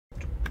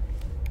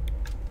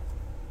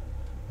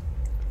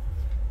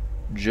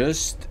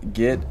Just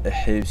get a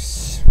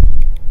house.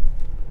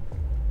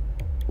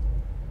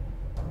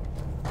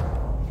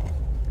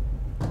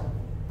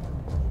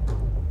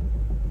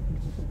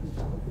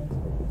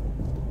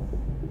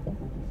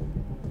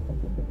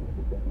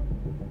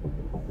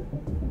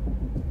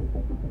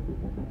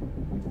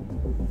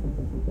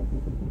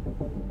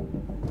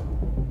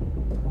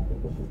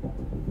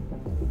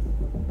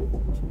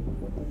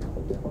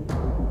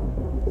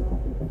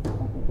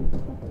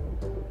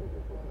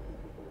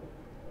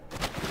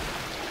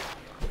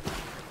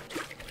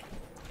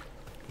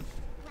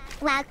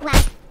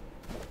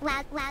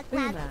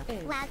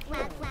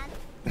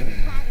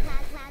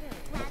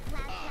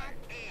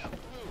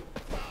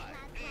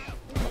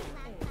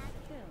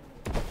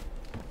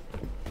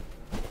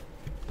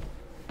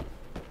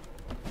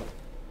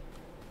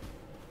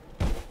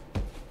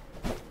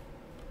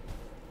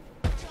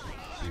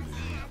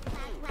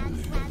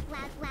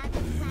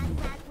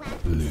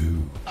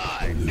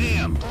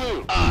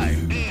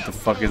 What the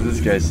fuck is this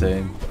guy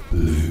saying?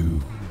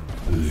 Blue.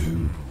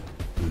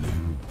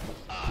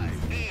 I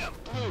am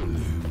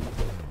blue.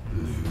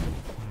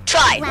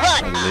 Try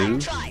run.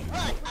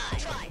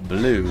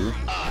 Blue.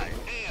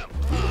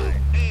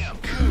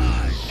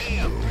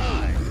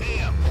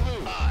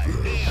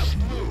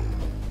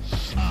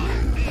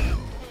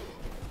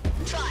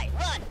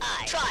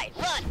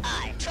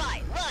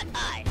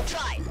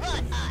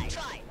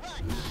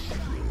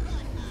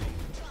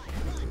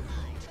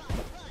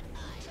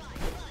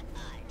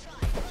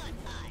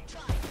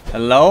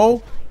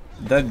 Hello?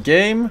 That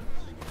game?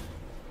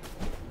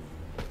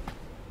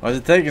 Why is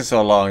it taking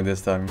so long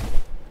this time?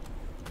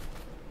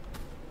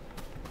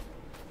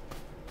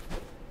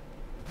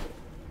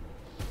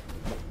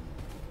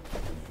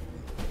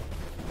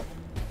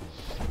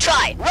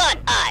 Try run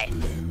I.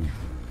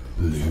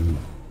 Blue.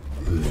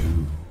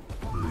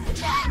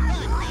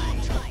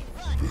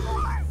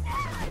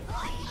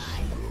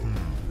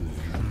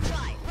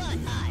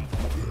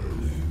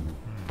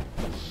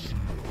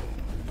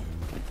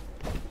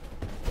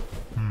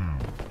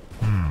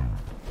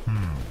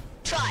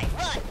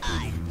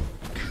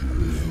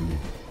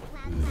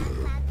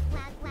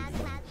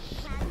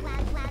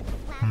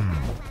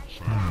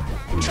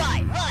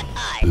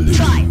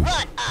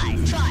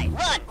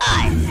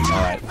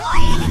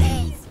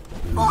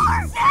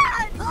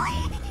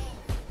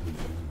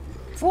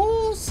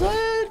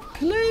 Forsen,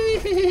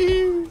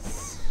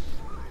 please.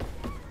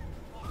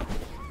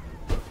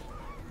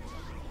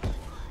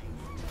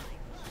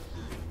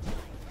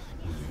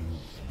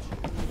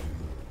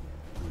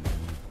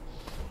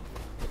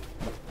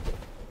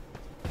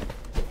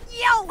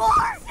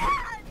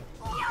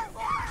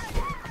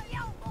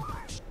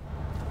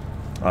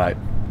 All right,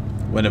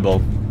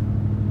 winnable.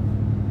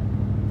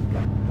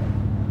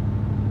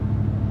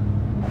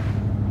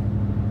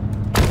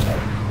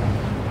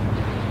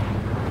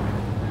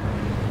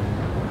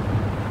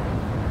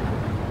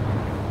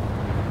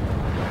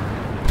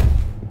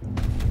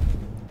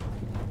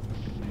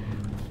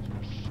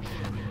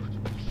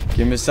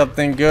 Give me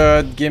something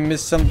good. Give me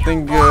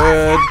something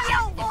good.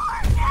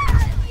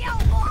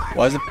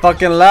 Why is it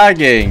fucking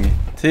lagging?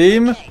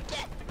 Team?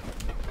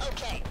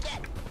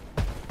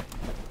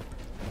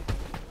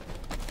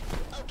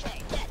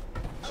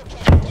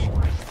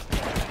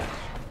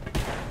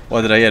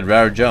 What did I get?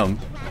 Rare jump.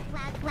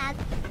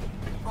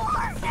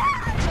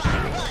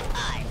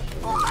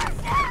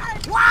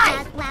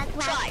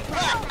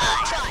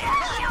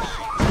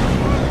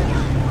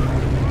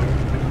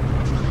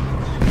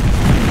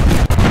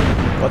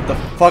 What the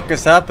fuck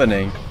is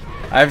happening?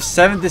 I have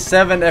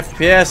 77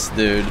 FPS,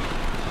 dude.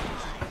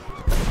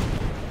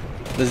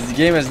 This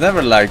game has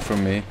never lagged for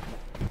me.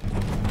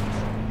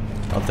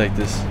 I'll take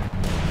this.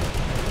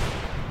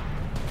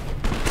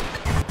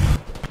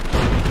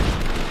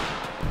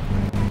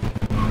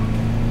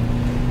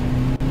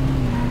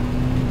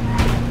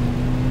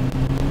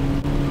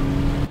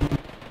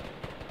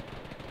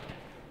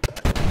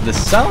 The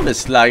sound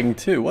is lagging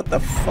too. What the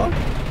fuck?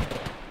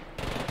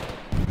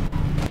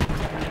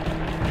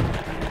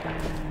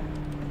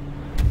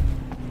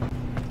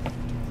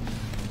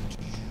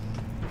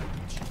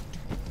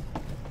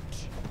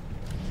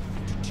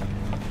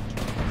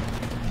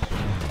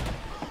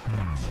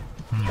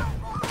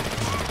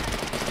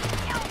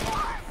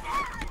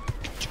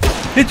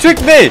 He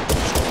tricked me!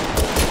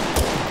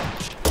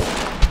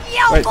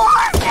 Wait.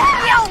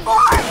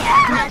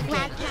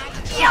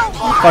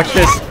 Fuck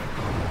this.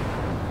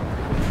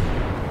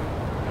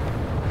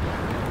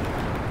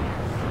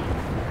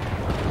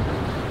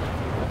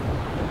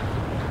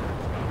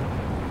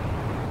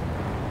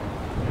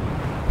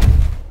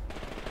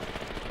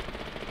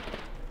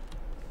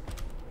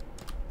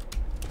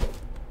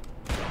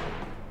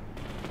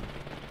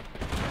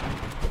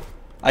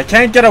 I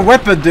can't get a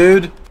weapon,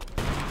 dude.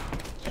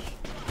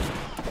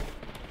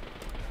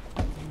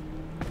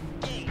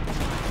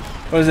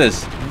 What is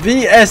this?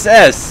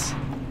 VSS.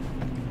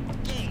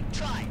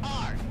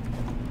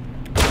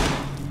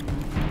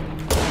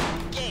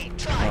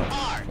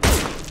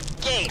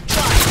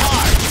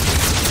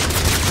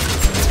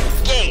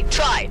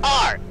 Try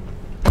R.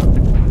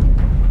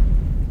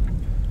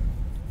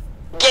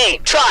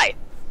 Try.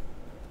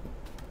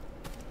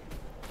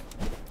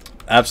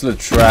 Absolute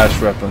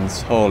trash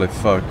weapons. Holy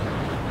fuck.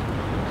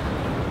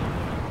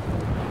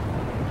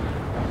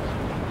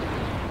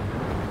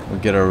 We'll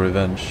get our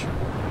revenge.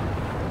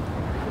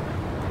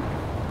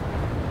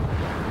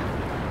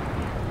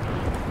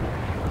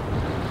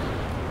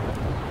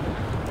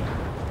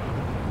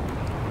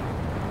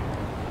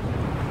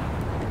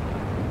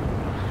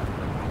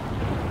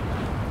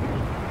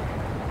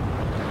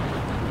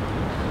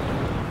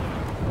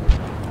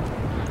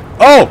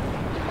 Oh!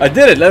 I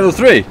did it! Level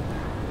 3!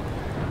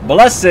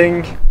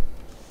 Blessing!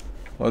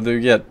 What do you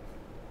get?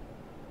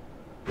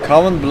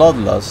 Common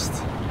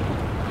Bloodlust.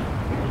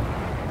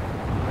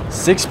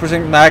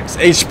 6% max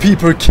HP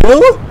per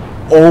kill?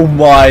 Oh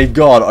my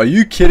god, are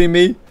you kidding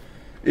me?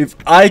 If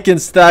I can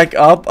stack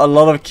up a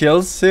lot of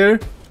kills here,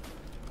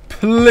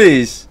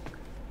 please!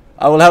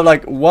 I will have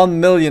like 1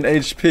 million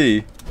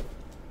HP.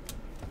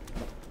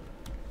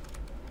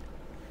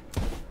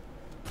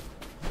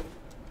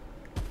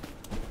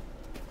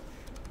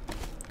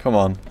 Come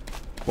on.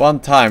 One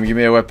time, give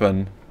me a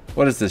weapon.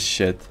 What is this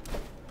shit?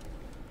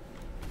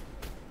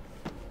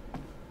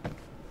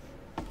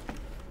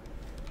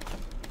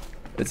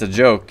 It's a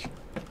joke.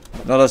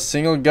 Not a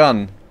single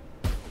gun.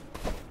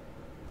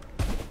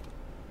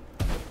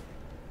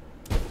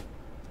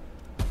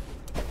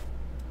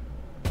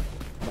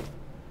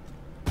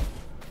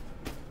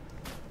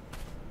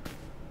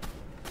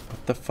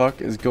 What the fuck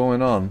is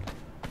going on?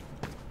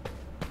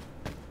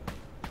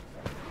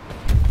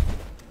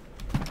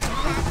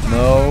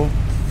 No,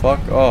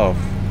 fuck off.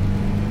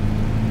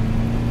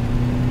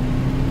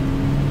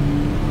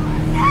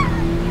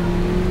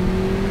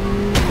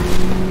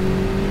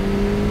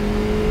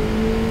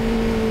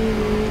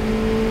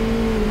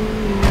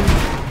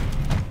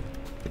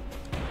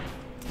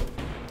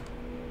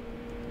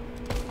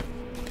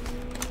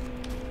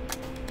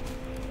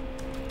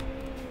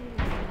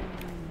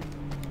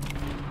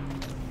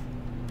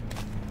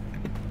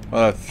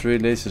 I have 3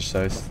 laser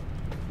sights.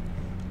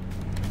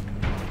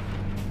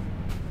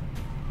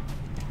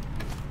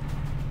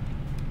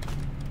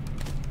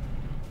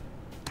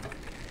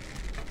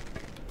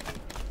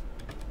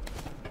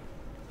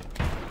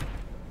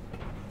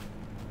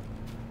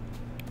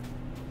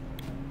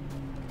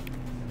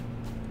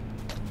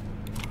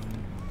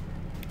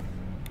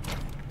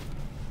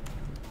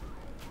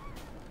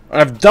 I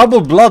have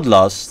double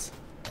bloodlust.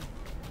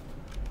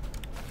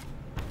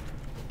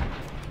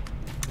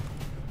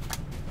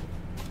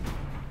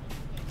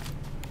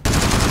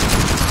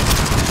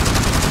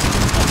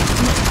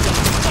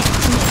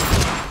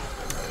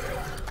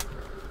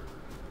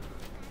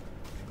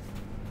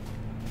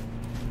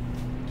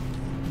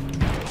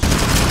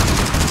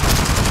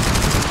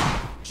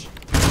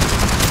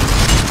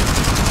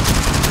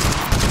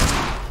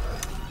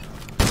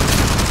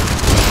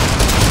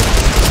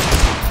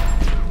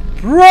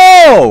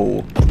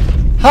 Bro!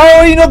 How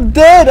are you not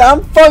dead?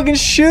 I'm fucking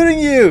shooting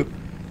you!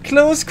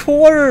 Close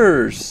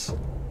quarters!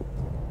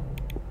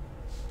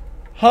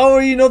 How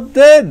are you not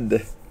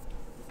dead?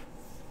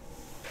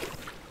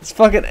 It's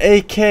fucking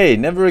AK,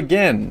 never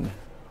again.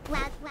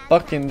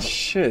 Fucking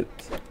shit.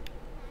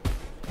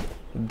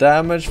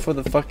 Damage for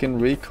the fucking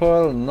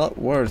recoil, not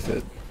worth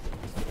it.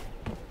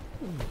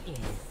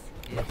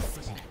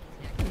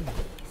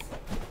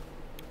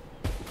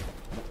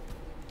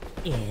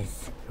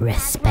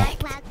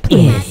 Respect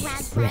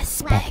is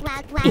respect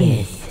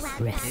is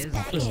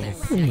respect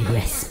is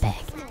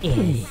respect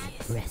is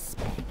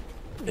respect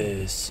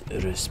Is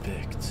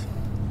respect.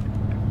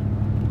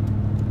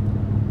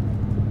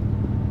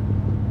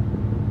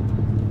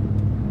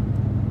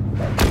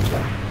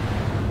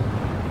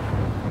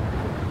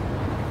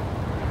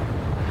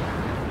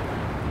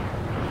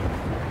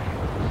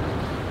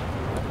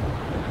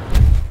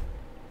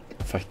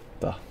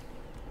 Fakta.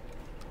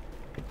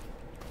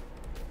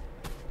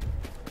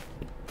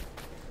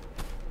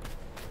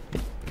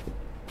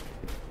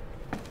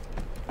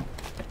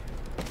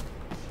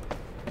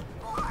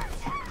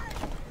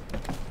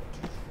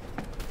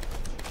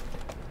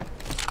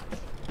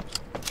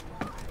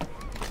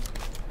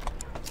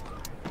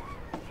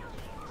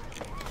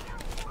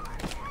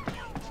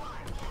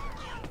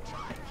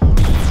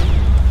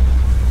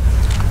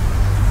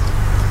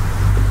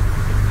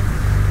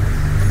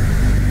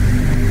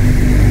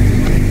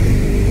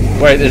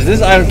 Wait, is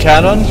this iron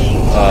cannon?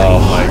 Oh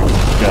my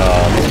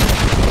god.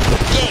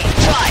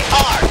 Try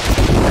hard.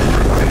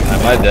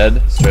 Am I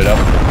dead? Straight up.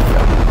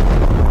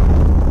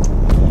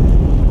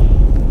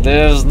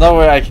 There's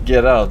nowhere I could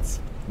get out.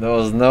 There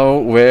was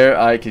nowhere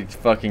I could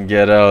fucking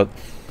get out.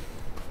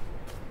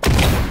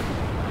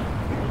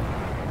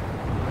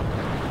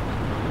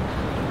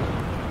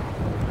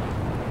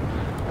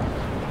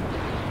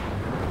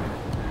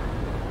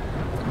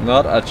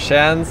 Not a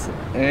chance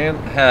in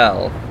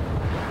hell.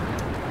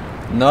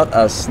 Not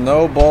a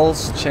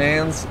snowball's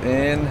chance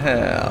in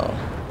hell.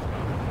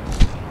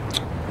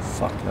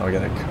 Fuck, now I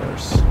get a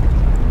curse.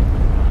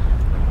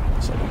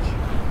 Something.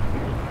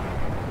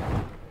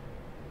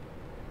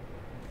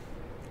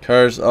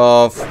 Curse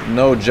of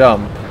no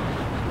jump.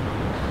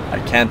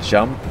 I can't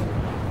jump.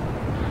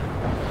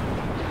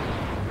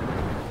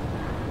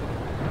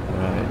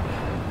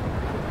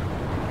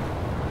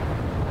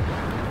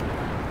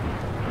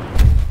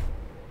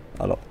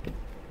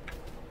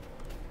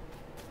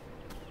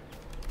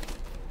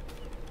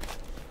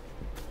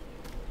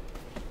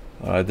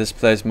 Alright, this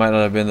place might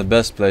not have been the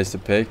best place to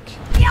pick.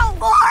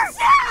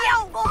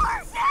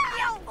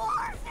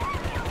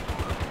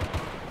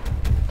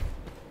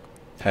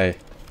 Hey.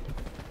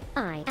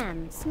 I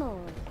am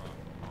small.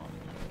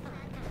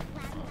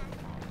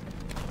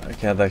 I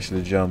can't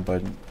actually jump.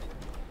 I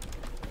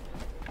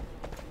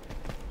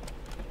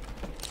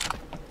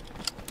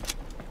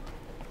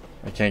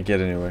can't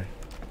get anywhere.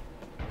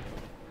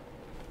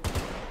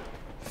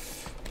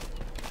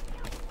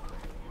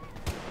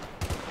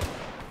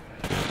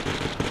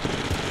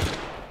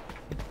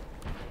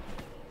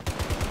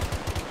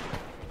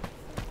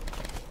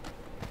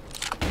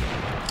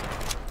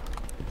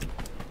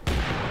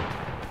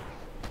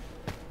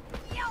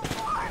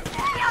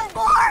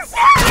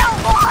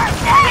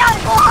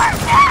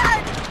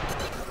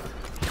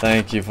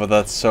 Thank you for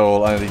that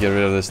soul. I need to get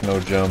rid of this no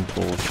jump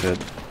bullshit.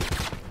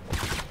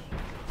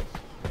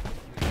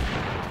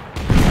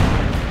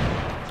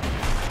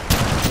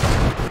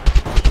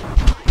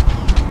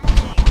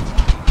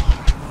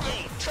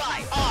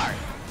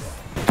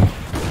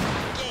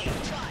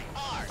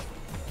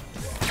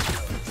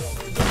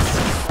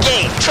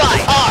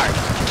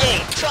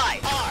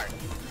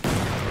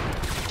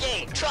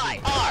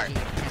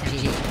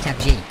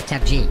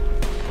 Tabg.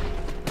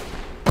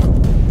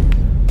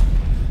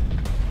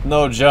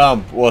 No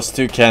jump was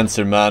too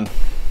cancer, man.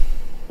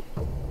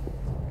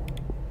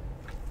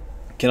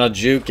 Cannot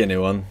juke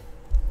anyone.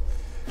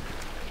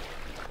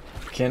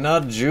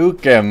 Cannot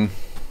juke him.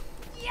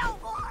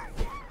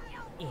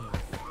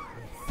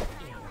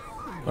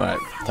 Alright,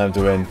 time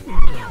to win.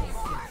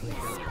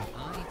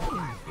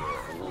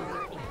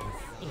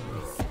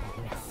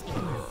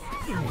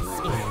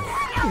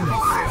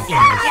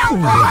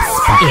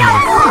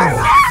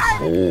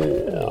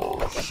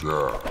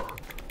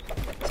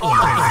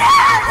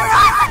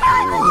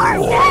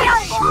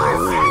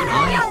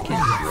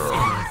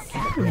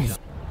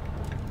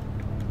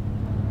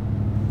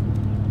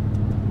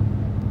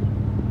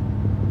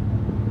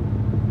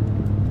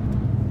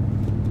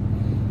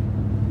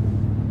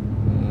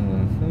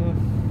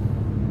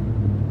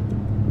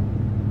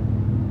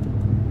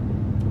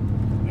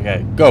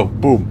 Okay, go,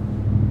 boom.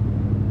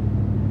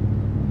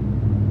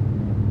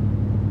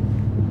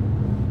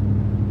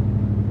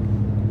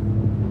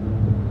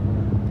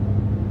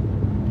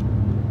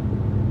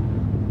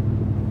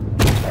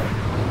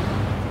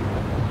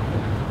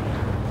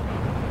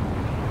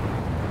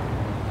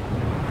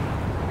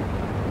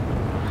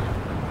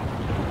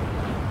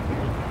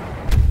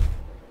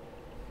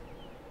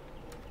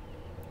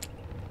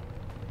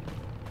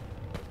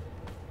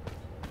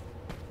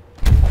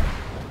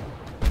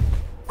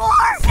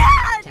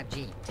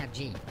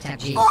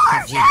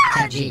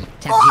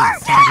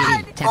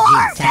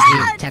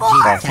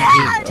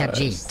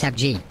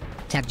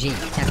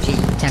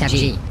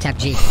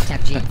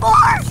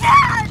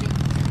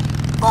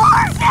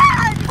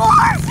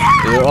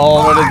 You're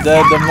already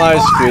dead on my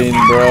screen,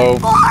 bro.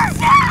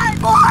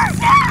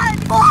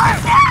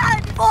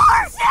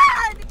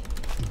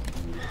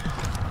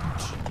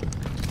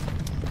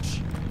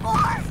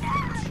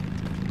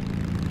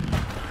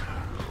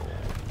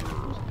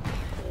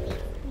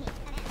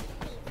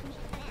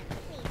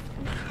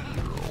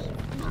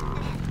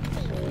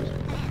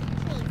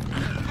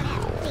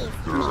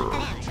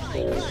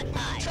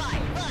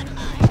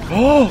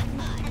 Oh!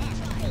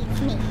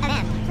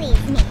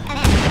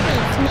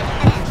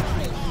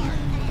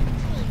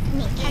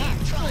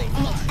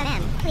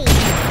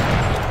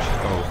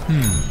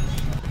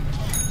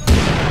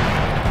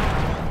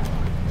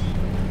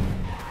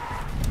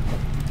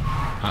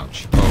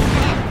 Ouch.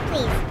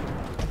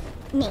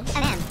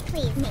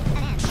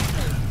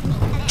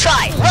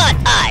 Try, run,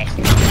 I.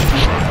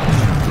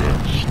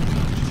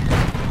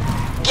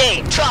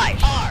 Game, try,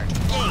 R.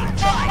 Game,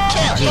 try,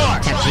 kill, R.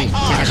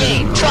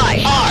 Game,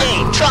 try, R.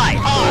 Game, try,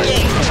 R.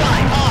 Game,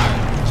 try, R.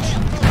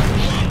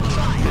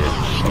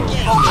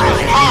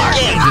 R.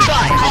 Game,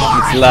 try, R.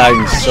 It's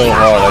lagging so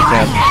hard, I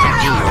can't.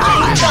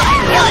 Try,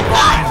 run,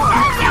 I.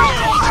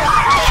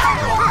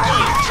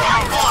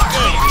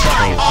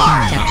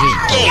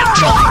 Game,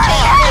 try,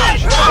 R.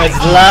 It's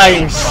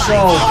lagging so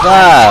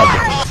bad.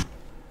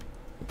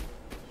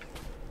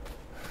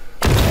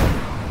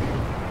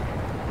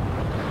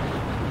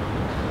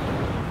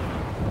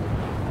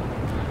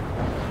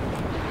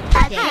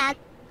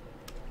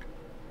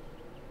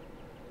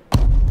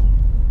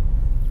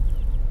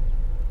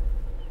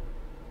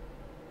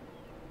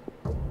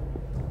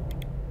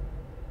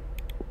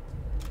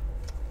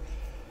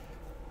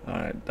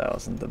 Alright, that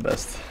wasn't the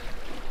best.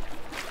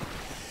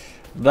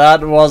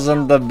 That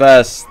wasn't the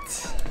best.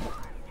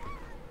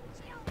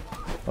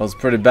 That was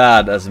pretty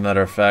bad, as a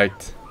matter of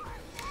fact.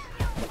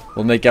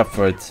 We'll make up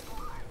for it.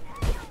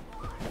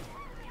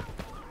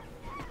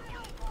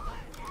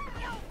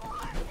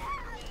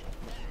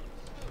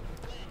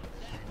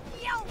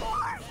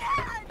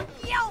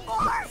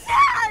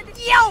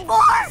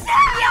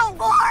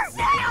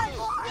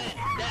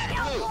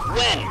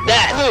 Win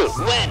that,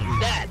 win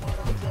that.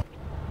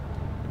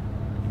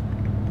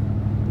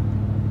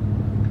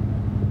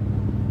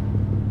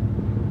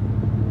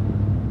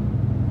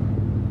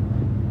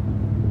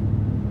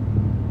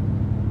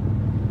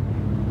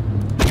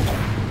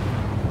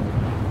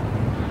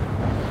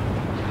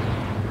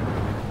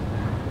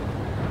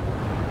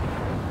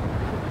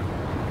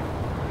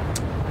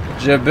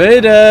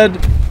 Debated.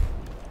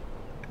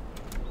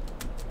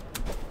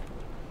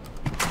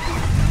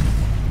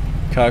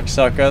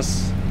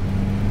 Cocksuckers.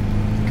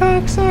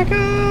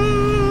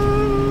 Cocksuckers.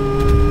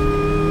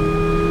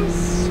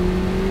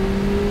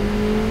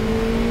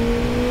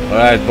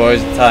 Alright,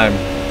 boys, time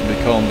to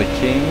become the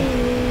king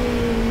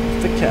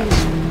of the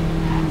castle.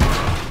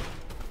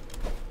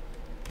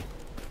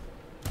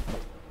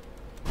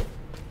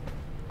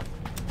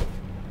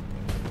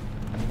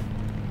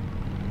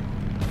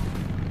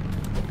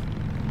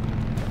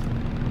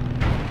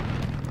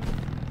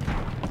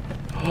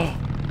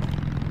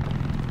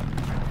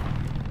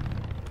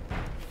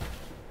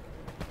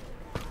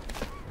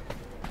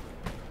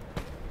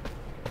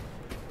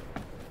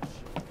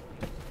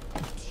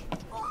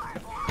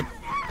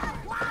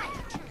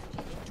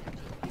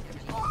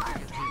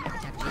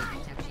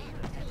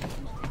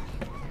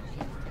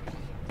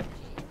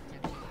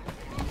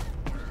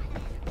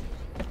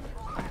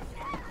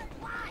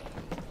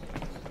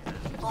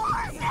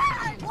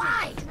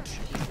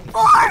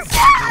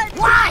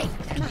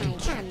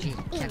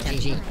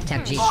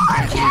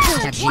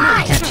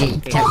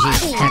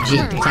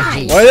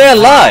 Why are they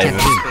alive?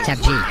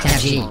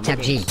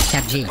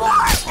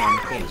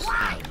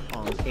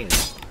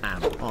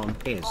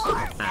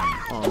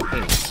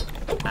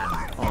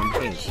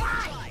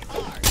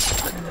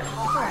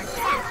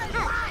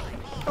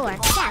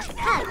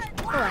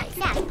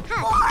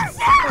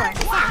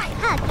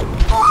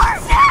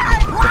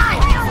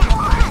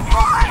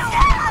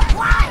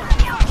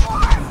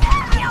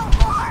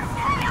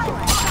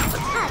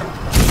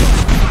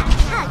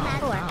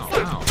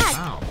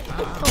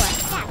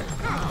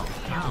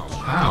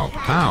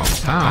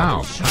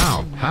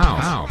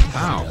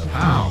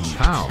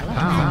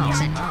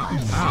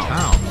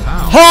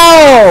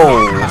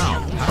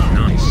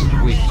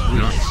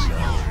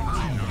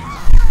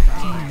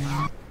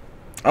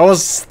 I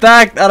was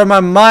stacked out of my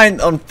mind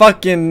on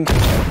fucking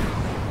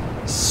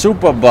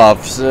super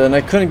buffs and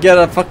I couldn't get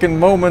a fucking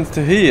moment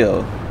to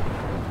heal.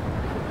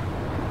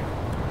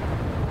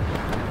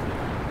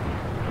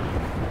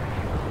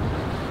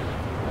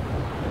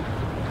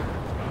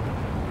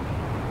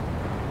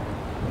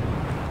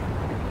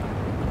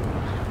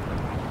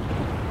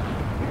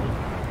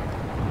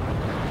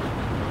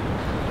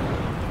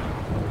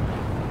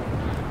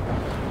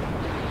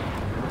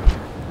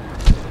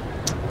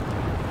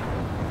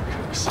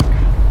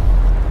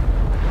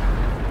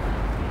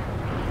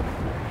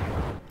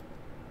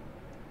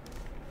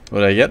 What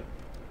did I get?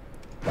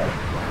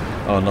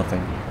 Oh, nothing.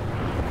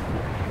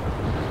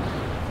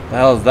 The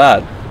hell is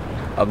that?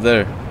 Up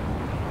there.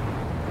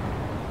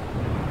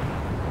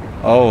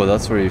 Oh,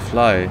 that's where you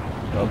fly.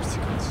 The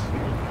obstacles.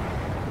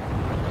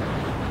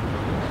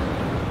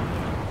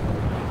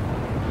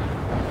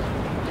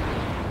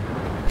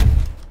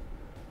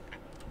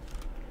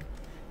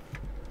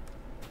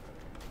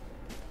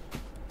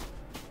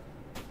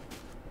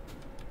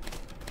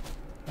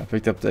 I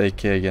picked up the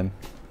AK again.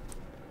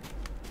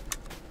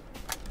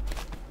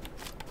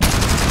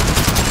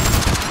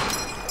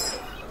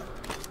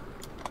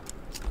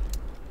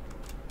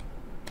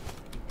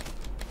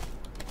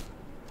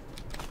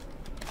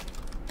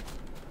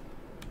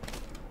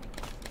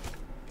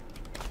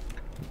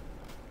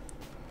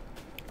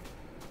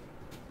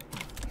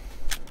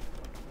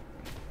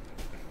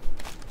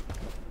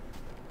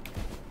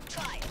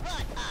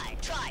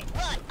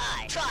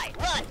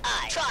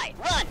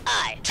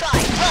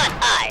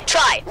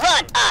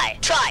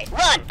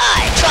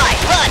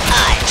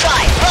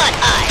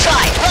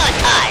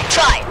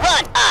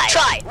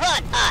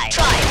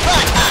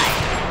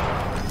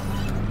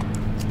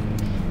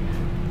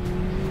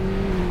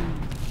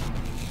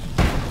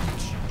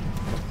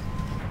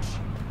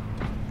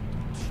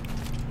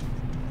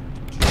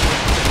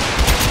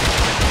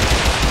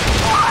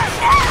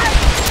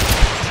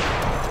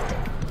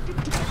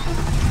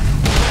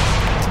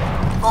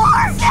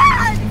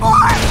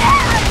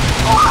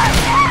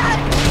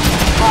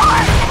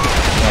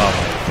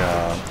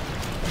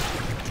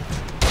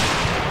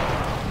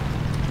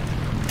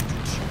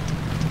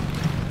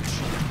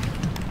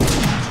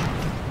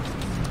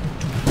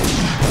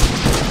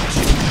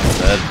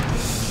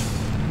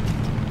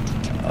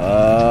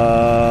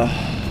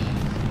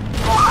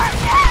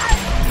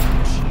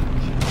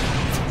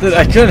 Dude,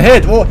 I couldn't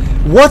hit.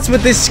 What's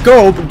with this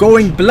scope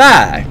going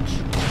black?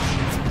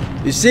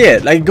 You see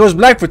it? Like it goes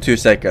black for 2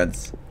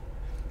 seconds.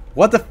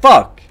 What the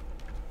fuck?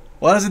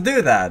 Why does it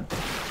do that?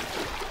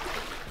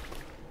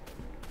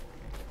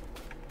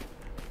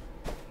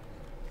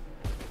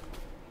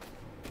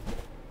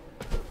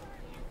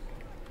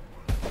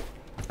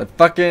 That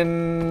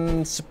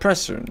fucking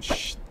suppressor and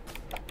shit.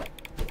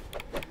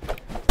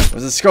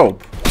 Where's the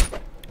scope?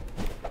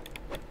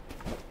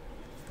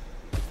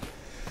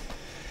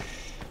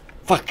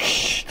 Fuck,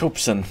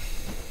 Kopsen.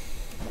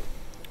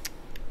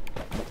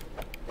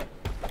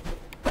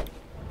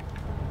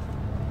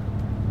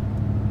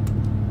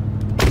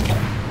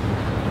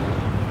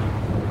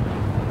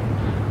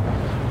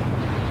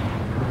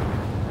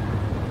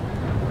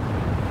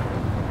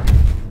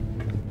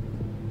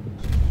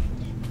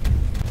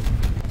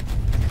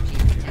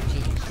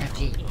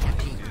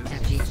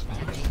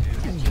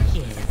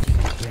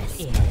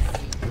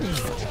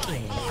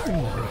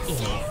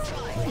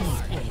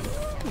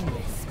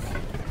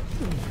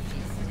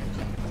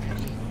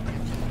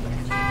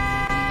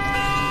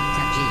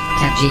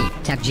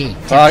 Tab G.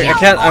 I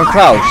can't. I'm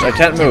crouched. I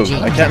can't move.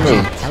 I can't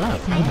move.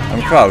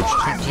 I'm crouched.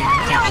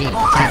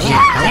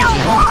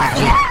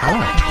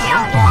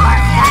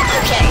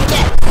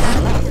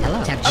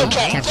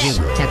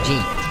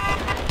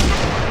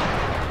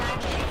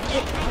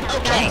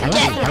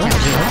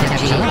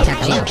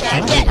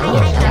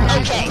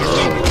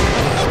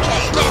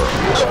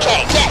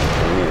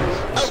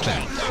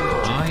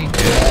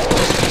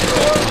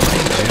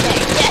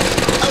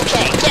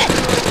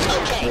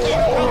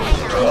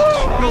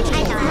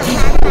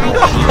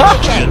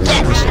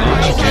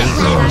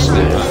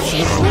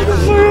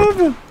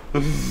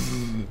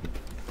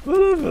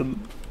 What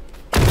happened?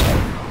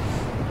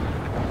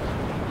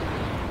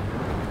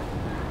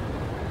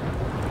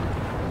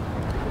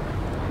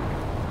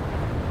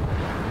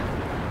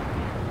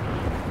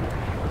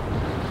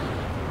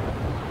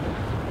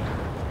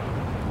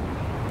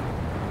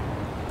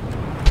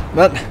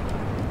 But,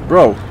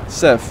 bro,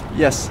 Seth,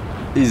 yes,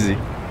 easy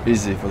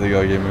for the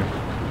guy gamer.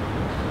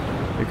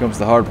 Here comes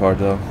the hard part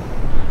though.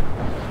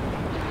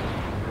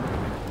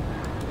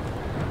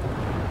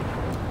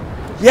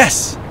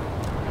 Yes!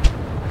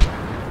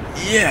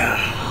 Yeah!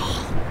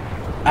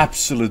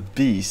 Absolute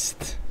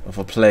beast of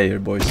a player,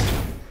 boys.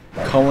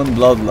 Common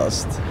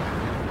bloodlust.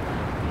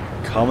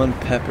 Common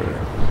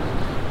pepper.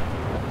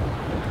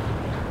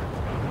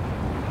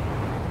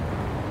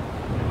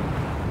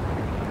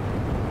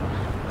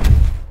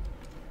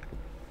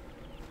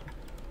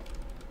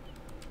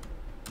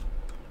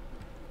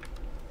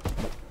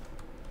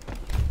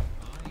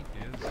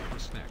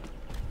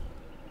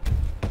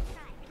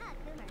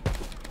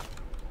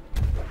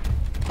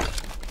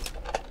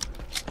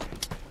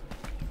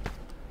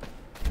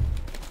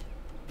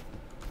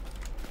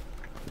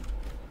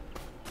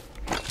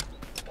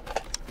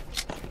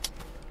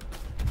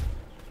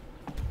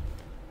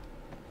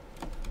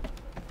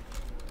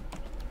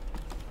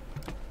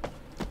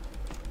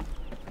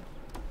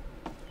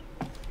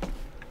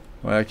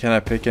 Why can't I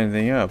pick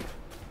anything up?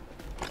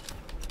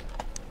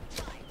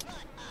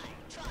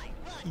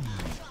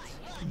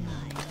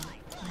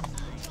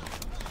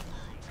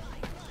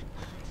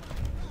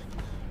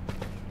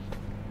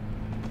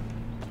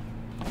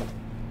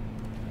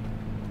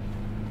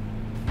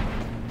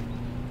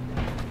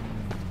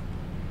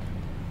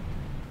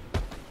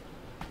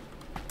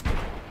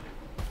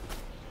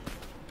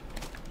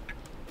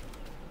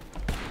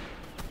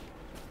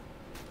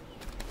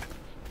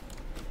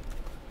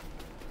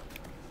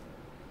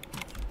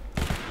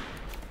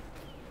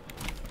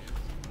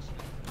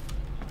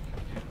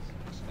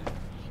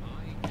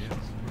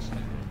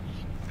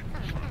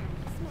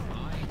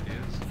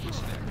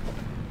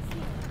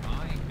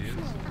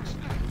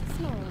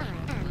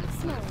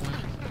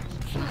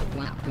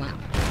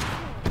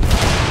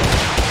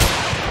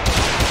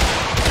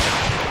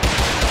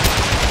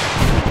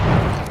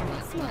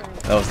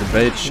 That was the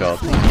bait shot.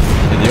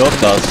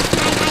 Idiotas.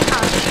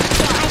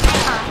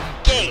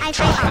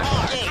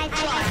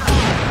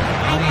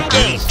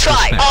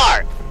 Try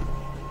hard.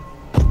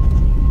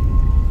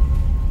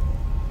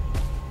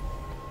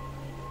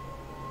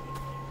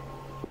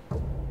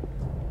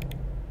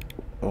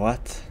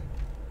 What?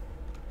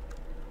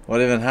 What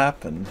even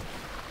happened?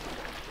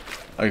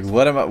 Like,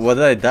 what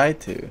did I die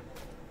to?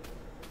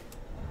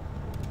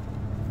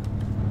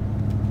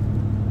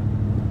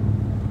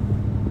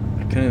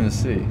 I couldn't even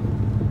see.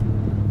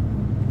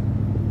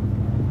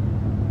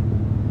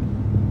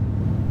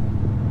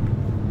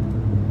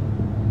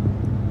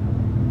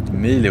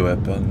 Melee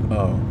weapon,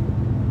 oh.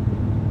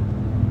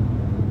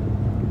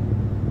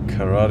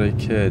 Karate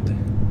Kid.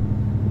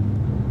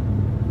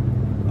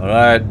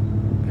 Alright,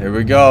 here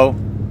we go.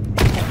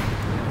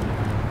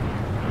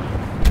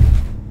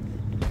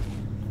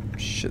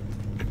 Shit.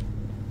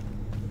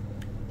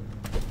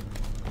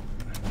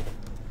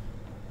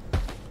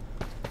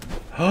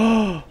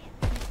 Oh,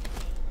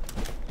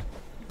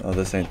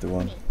 this ain't the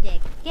one.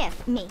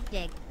 Give me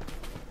dig.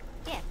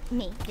 Give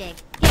me dig.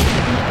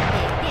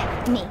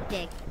 Give me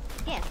dig.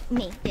 Give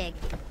me dig.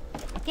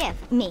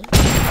 Give me.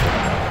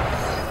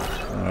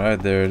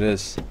 Alright, there it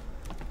is.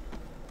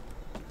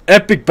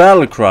 Epic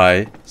battle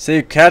cry. Say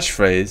your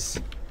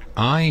catchphrase.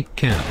 I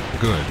can't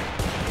good.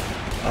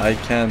 I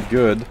can't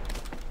good.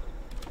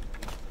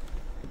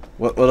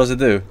 What does it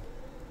do?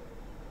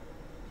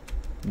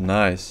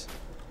 Nice.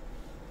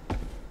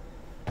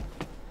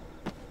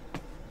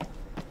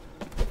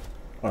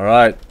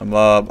 Alright, I'm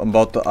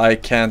about to I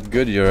can't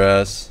good your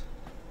ass.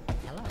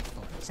 Hello,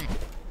 Forsen.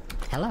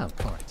 Hello,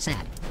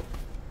 Forsen.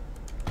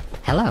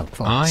 Hello,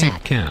 I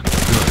Forsen. can't good.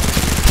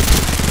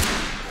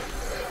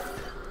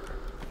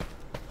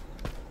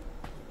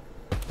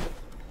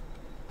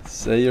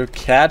 Say your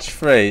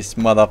catchphrase,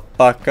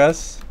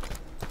 motherfuckers.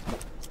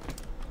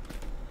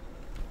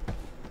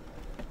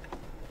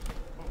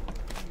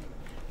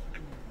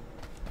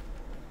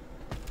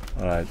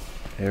 Alright,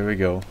 here we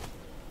go.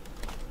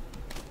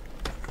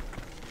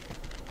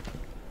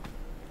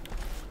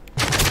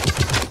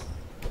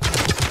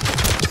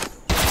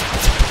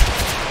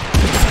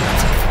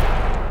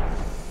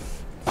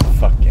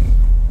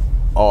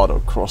 auto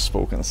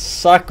crossbow can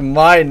suck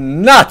my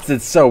nuts.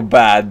 It's so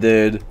bad,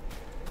 dude.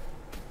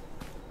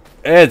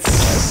 It's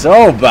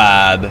so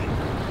bad.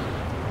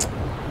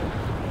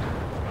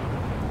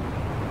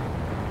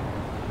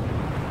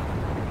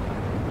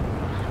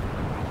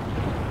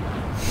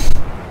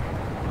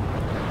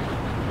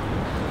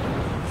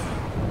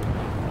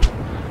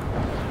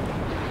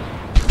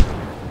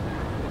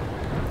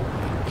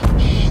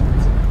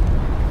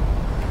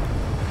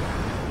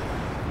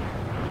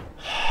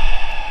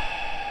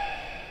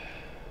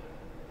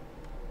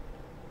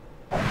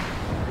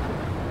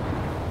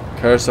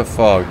 Curse of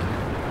fog.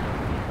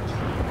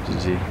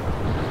 GG.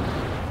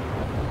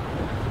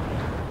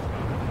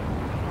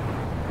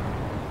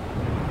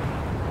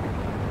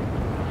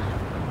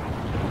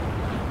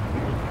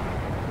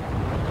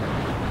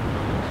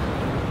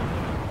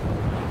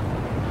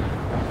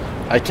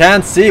 I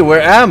can't see. Where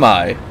am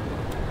I?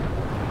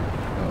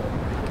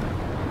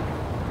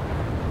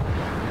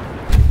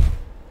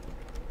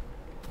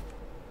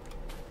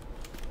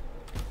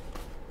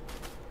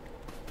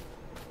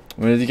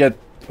 When did you get?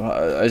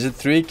 Is it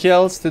 3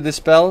 kills to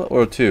dispel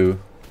or 2?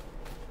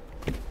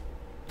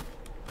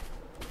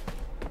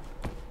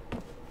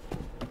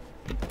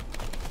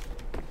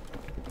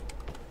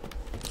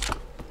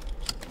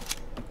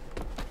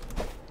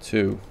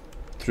 Two,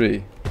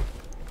 3.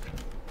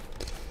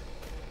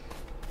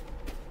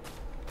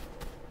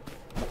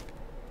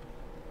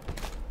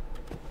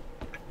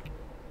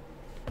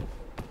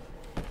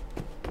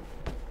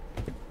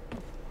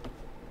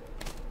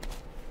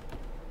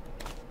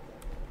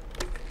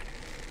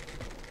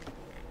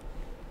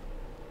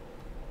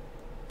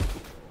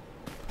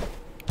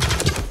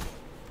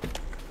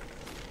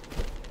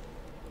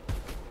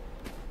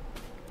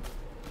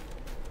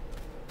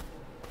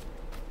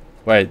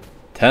 Wait,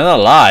 10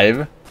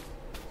 alive?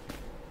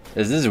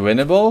 Is this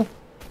winnable?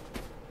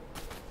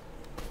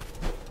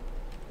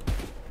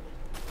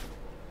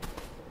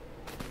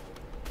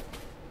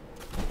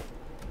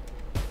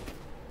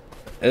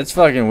 It's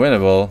fucking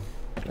winnable.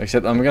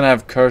 Except I'm gonna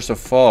have Curse of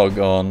Fog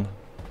on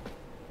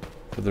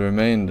for the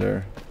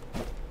remainder.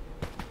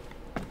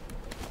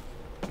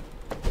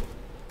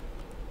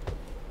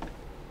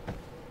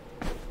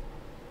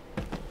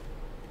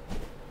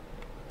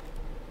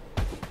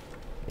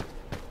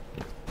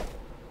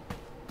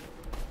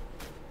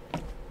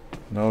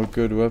 No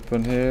good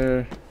weapon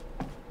here.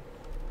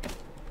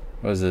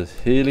 What is it?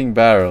 Healing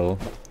barrel.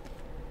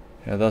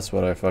 Yeah, that's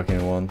what I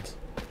fucking want.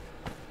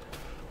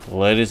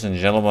 Ladies and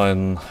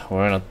gentlemen,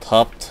 we're in a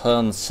top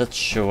 10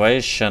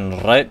 situation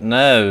right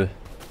now.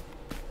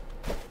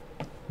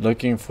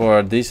 Looking for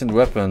a decent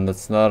weapon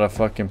that's not a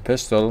fucking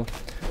pistol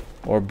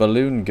or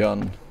balloon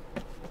gun.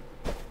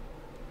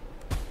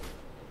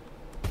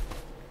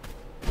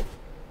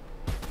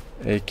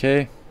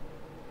 AK.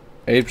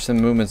 8%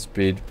 movement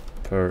speed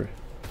per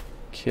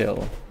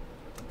kill.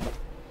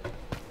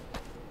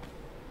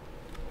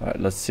 Alright,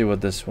 let's see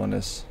what this one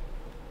is.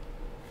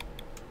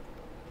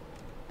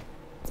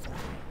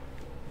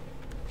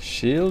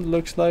 Shield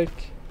looks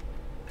like.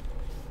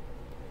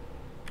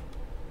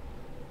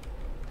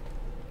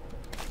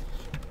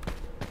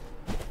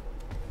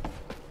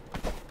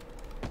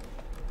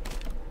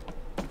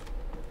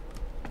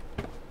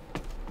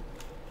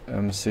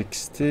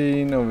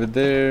 M16 over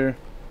there.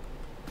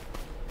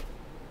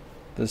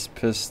 This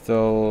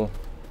pistol.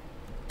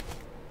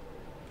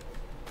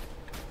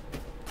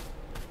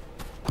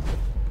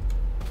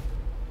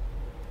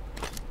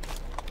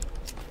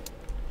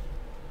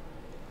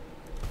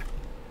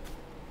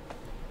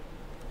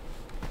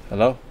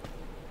 Hello?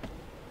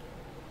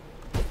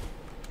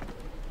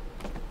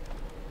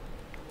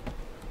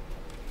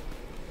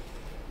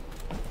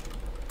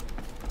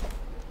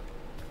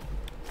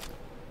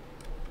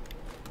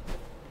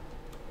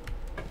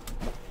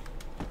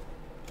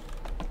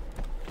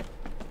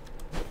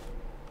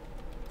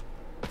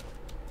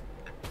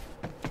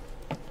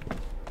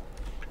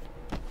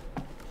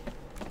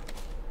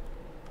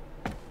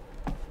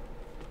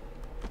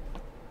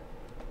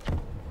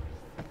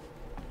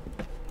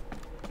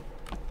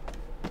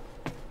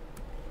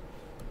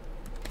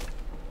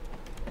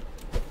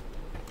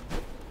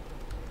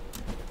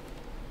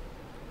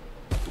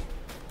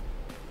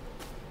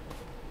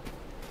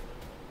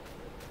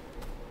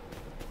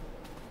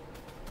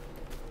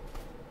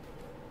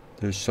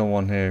 There's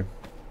someone here.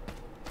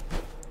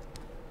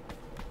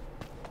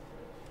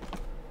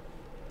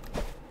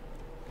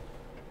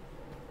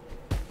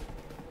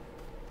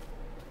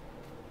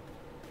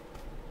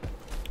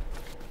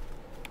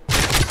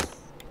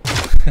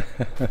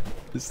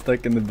 He's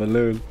stuck in the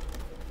balloon.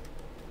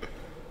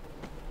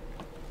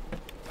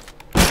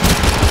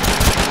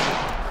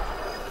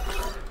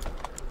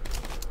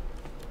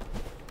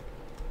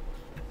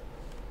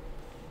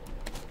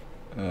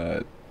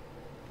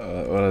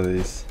 What are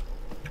these?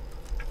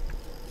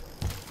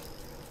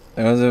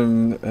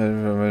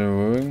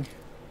 Moving.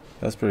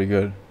 That's pretty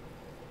good.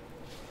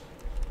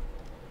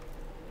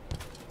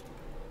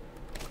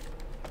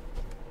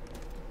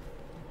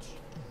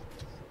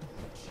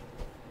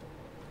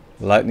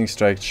 Lightning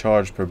strike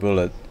charge per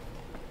bullet.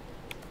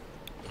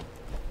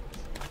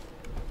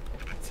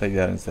 take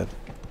that instead.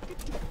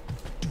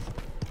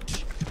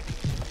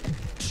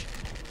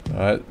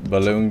 Alright,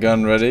 balloon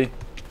gun ready.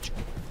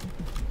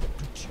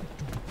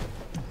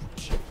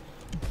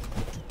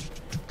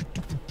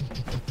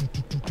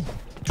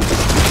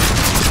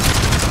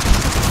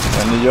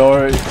 And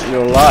your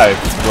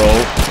life, bro.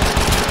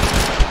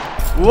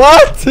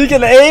 What? He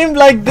can aim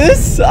like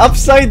this?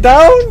 Upside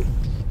down?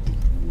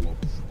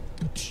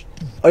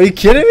 Are you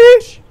kidding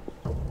me?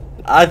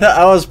 I thought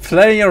I was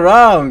playing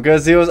around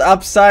because he was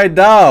upside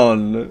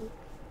down.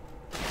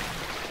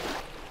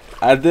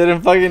 I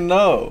didn't fucking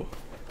know.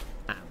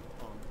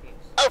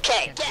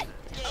 Okay, get.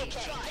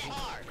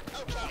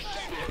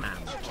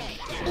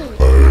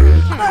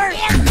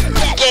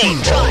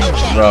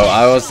 Bro,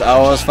 I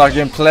was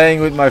fucking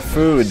playing with my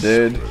food,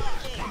 dude.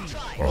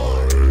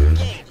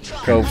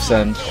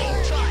 Forsen.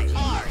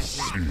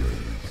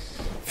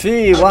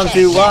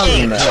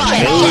 Fee121.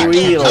 No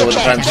real with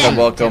the friends club.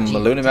 Welcome,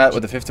 Loonimat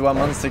with the 51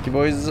 months. Thank you,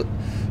 boys.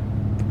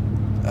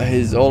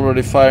 He's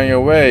already firing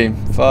away.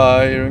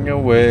 Firing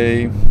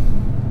away.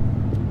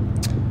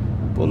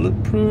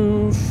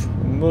 Bulletproof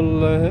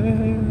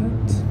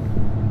bullet.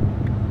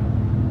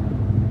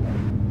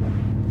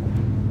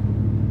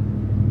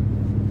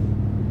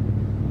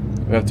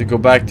 We have to go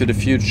back to the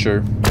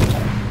future.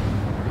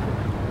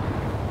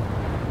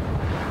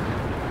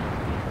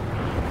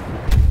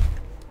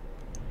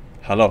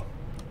 Hello.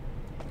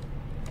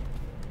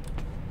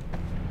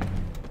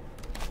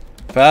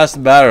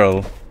 Fast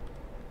barrel.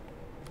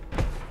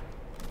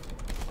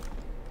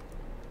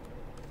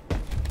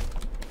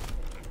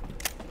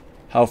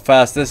 How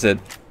fast is it?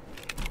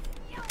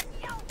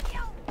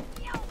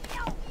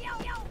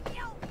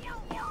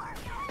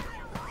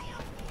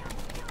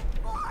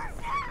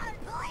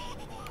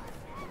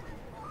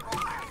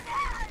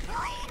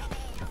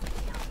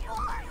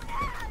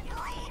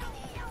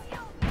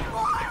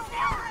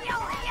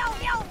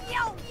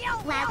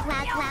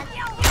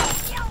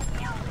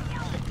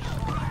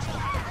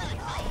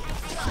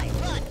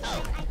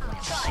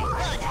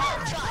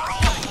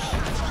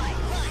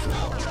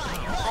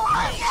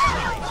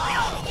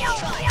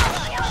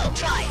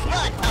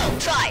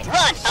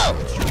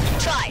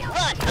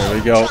 There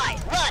we go.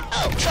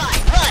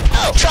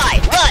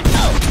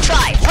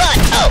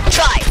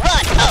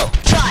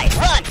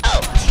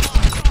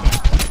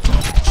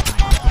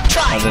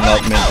 I did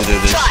not mean to do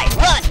this.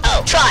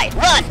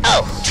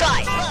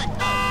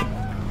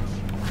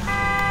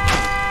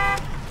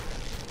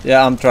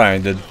 Yeah, I'm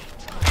trying, dude.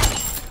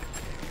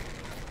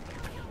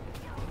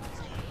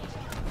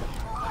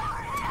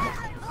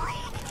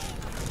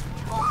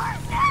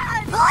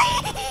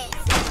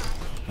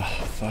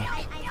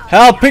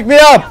 Help! Pick me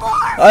up!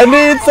 I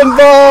need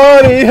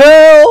somebody!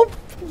 Help!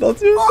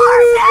 Not you,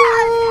 somebody!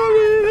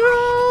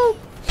 Help!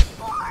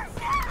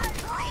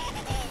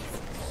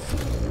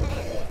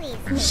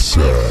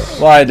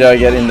 Why do I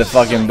get in the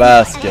fucking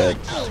basket?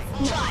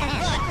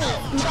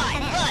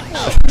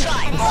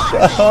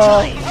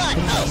 Stop!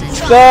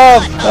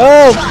 Stop!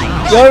 Help!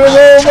 Drive it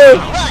over!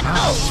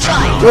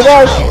 Go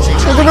back!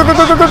 Go, go, go,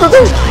 go, go, go, go,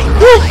 go!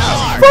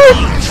 Fuck!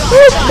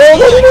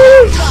 No,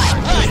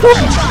 stop!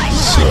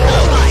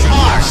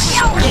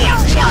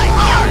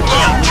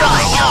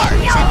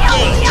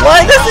 Why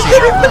does it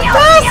get in the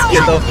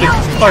basket of the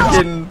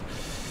fucking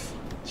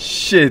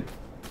shit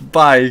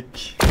bike?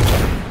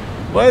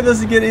 Why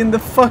does it get in the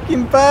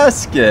fucking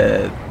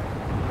basket?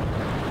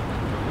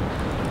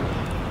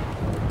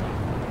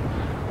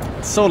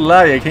 It's so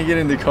laggy, I can't get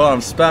in the car. I'm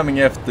spamming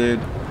F, dude.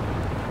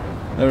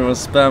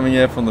 Everyone's spamming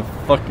F on the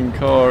fucking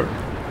car.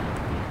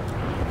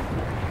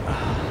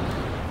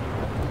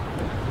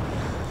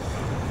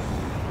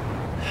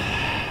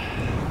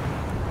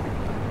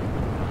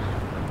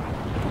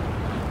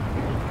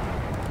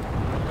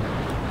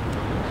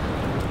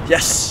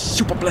 Yes!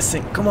 Super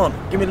blessing! Come on!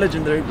 Give me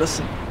legendary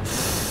blessing!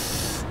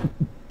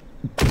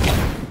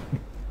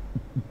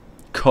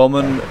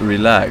 Common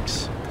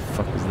relax. What the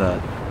fuck is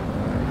that?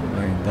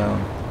 Lying down.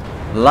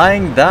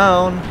 Lying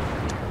down?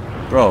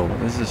 Bro,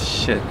 this is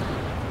shit.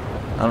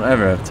 I don't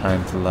ever have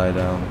time to lie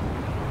down.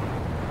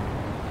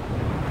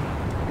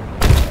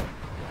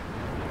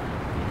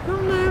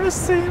 You'll never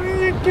see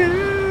me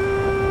again.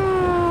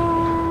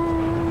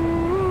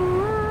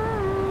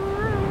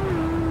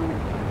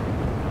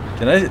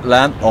 Can I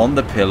land on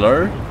the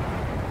pillar?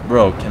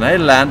 Bro, can I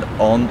land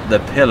on the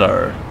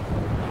pillar?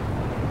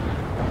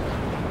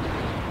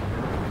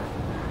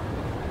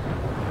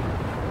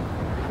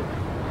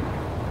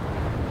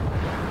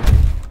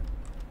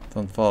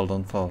 Don't fall,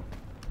 don't fall.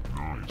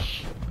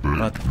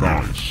 What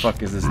the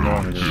fuck is this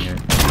normally doing here?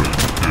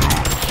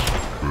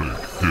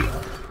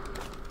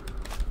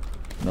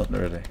 Not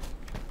really.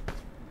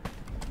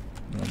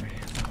 Let me.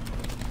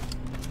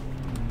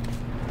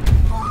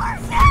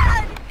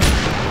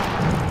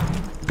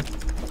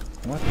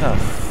 What the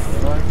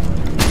fuck?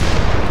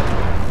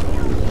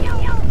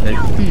 Hey,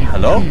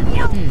 hello?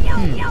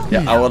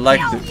 Yeah, I would like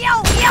to.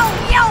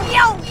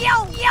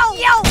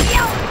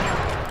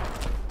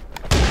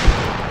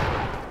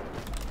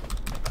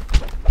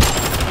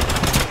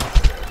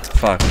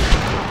 Fuck.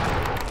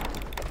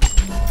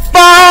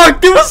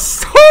 Fuck! It was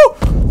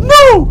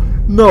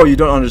No, you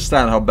don't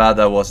understand how bad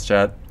that was,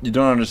 chat. You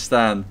don't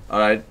understand,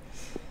 alright?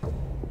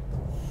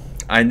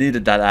 I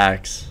needed that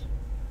axe.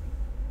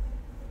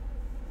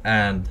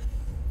 And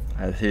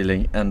I had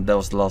healing, and that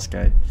was the last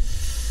guy.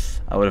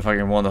 I would have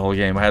fucking won the whole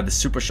game. I had the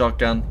super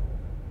shotgun.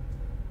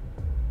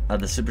 I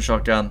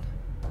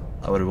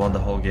would have won the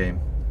whole game.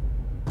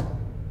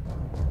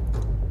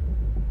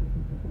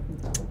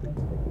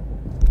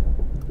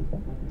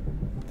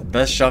 The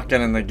best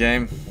shotgun in the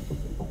game.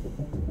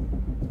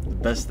 The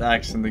best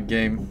axe in the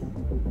game.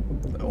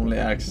 The only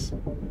axe.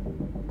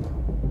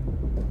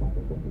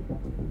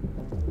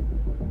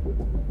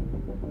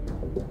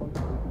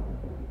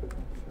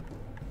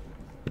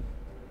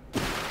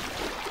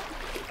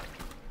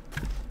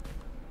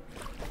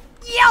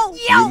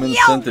 Human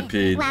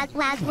centipede.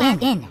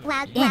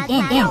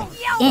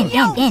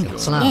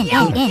 Slow.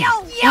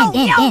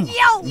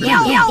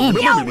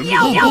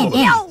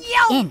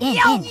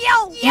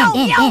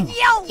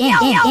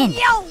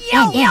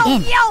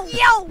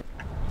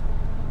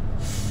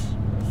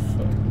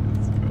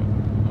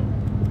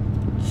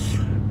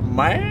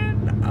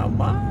 Man,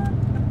 am I?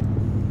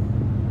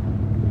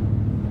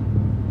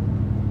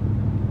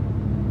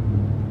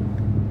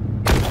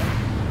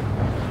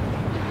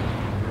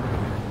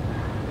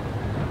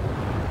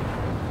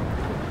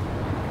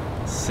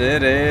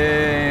 City.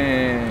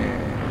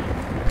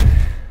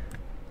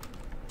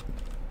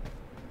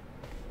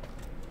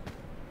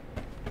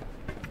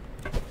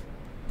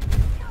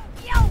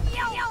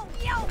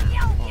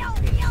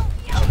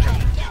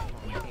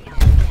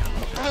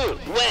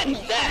 When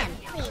that.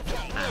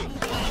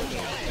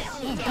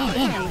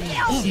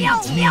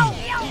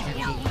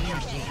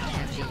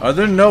 Are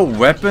there no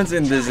weapons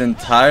in this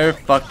entire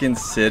fucking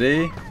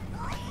city?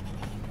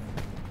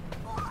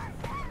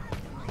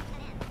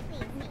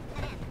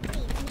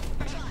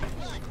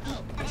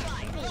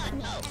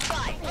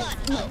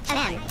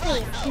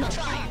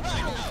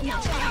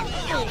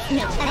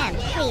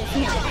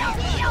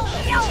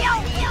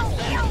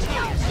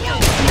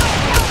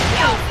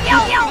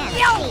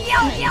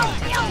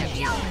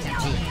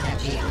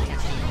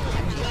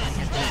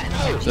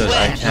 Dude,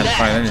 I can't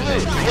find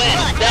anything.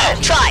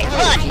 Try,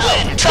 run,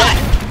 try.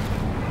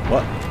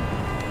 What?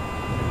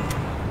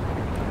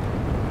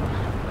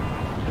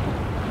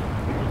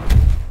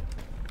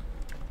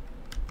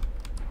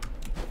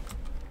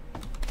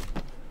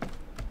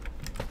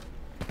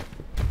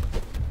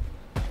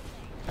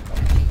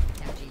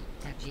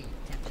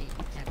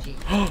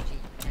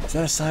 Is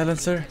that a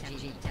silencer?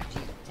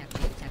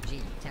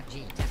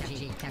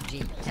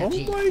 Oh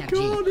my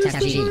god, it's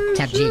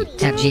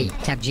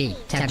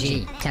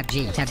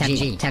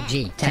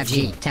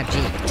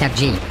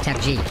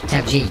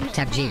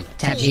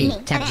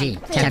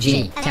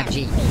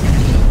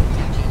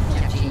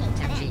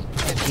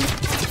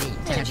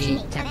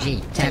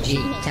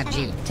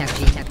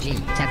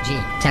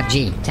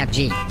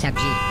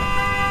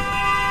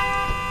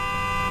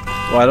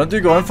Why don't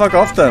you go and fuck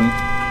off then?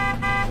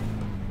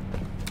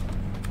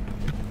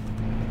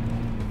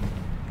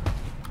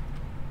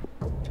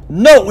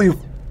 No, you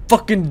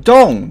fucking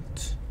don't.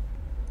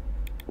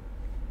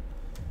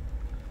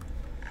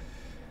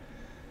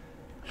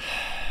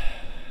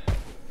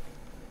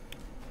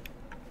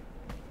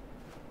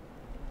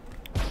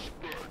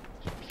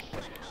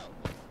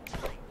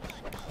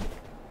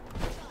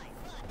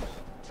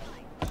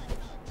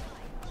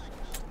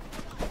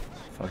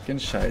 Fucking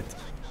shite.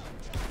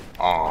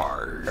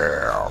 I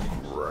am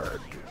red.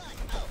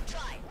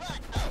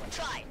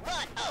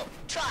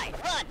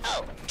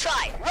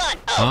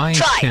 I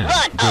can.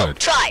 Good.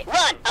 Try,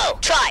 run, oh,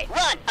 try,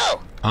 run,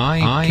 oh.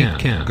 I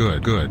can.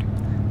 Good. Good.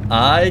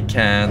 I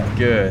can't.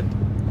 Good.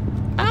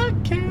 I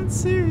can't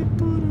see.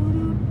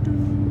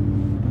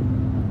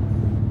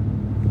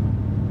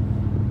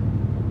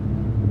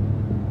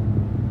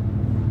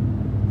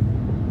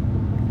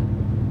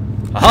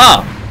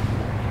 Aha!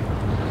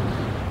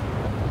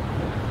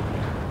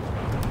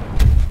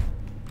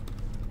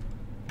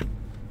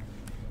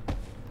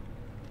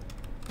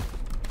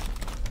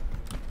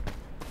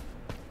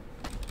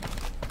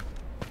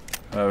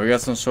 We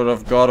got some sort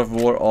of God of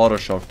War auto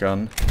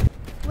shotgun.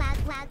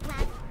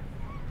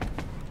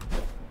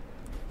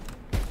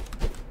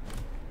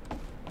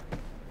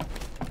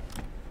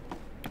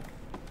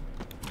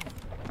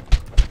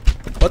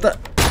 What the?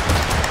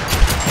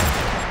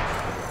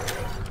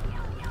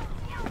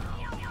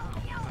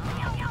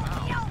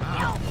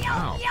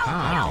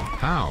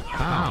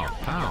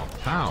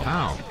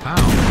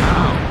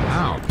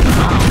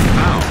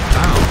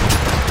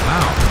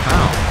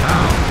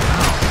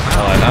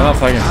 Alright, I'm a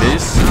fucking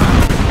piece.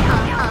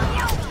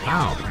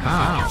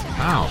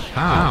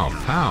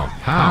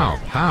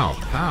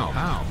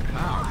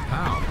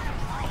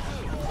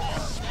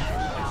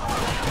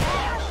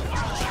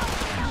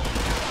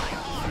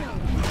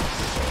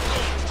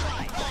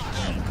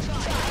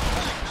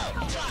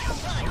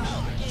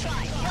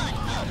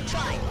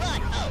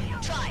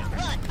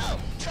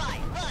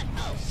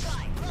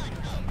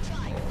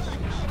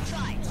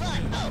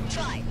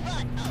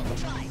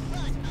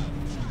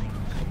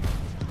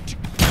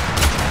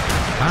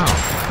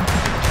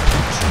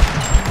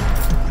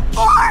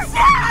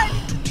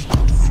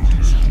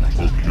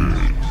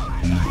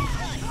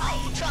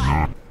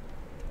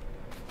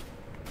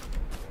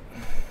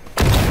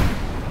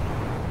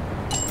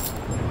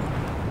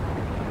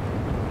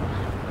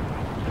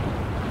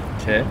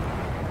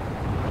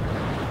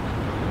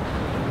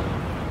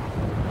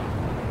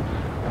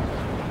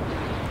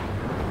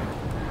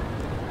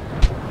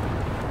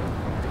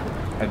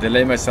 I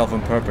delay myself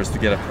on purpose to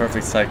get a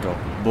perfect cycle.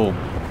 Boom.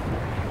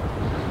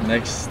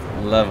 Next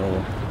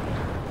level.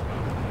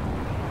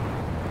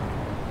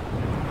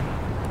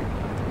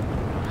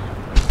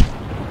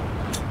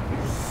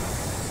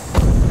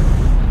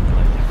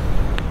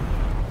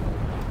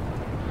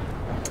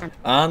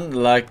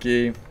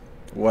 Unlucky.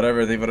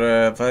 Whatever, they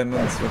were 5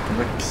 minutes. Welcome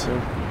back,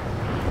 so.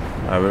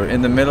 We're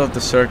in the middle of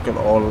the circle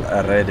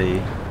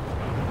already.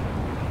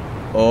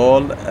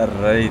 All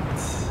right.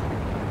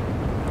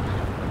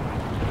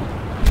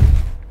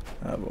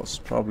 That was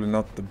probably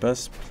not the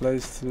best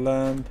place to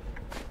land.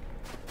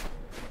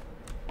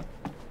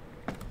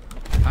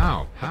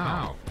 How?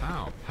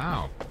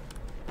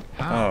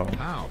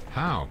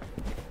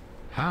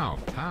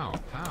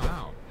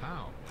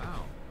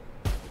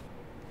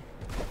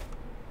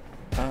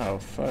 Oh,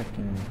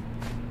 fucking.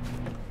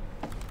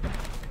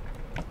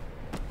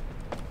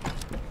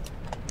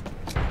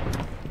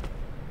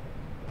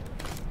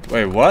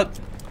 Wait, what?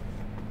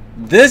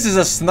 This is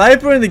a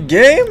sniper in the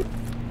game?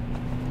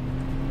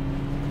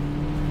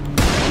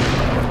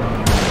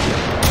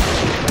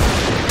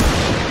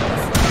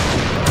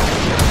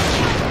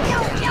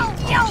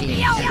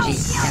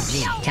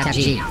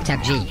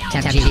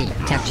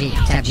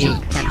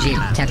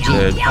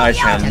 Dude, I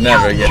can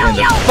never get in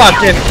the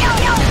fucking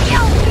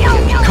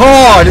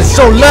car. It's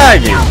so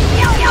laggy.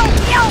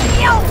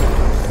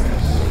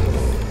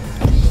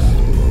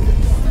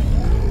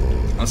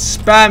 I'm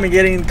spamming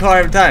getting in the car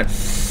every time.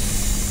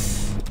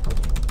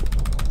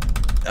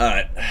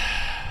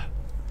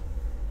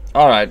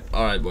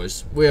 Alright,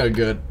 boys. We are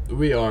good.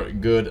 We are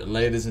good,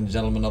 ladies and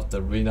gentlemen of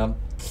the arena.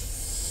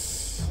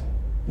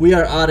 We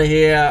are out of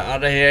here.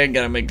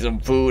 Gotta make some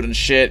food and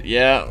shit.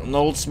 Yeah,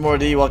 Nold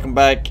Smordy, welcome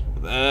back.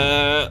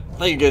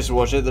 Thank you guys for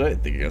watching today.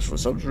 Thank you guys for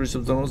subs,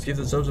 resubs, downloads, gifts,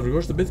 and subs, and of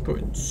course the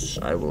bitcoins.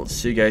 I will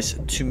see you guys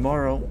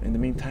tomorrow. In the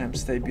meantime,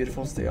 stay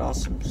beautiful, stay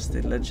awesome,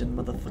 stay legend,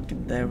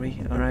 motherfucking dairy.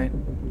 Alright.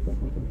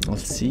 I'll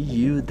see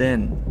you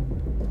then.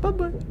 Bye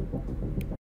bye.